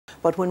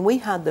But when we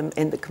had them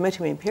in the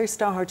committee, I mean, Pierce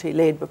Doherty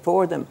laid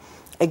before them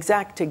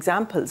exact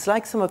examples,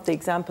 like some of the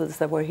examples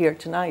that were here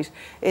tonight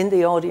in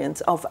the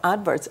audience, of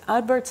adverts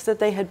that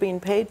they had been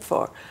paid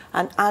for,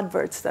 and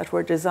adverts that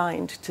were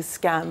designed to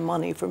scam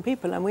money from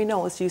people. And we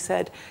know, as you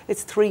said,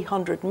 it's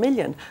 300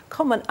 million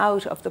coming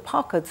out of the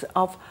pockets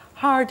of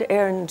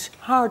hard-earned,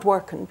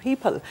 hard-working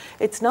people.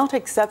 It's not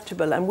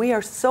acceptable, and we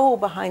are so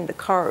behind the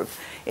curve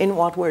in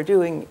what we're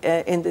doing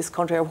in this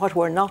country, or what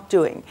we're not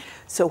doing.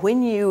 So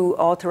when you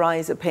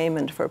authorise a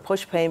payment for a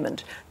push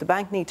payment, the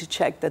bank need to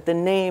check that the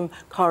name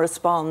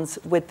corresponds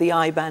with the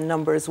IBAN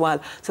number as well.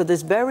 So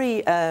there's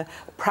very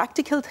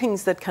practical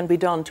things that can be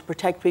done to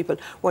protect people.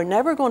 We're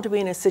never going to be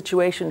in a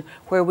situation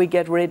where we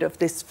get rid of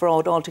this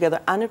fraud altogether,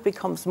 and it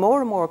becomes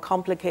more and more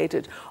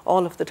complicated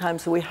all of the time.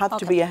 So we have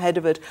to be ahead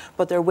of it,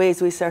 but there are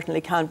ways we certainly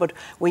can. But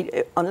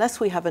unless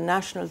we have a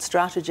national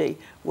strategy,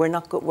 we're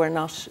not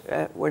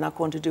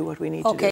going to do what we need to do.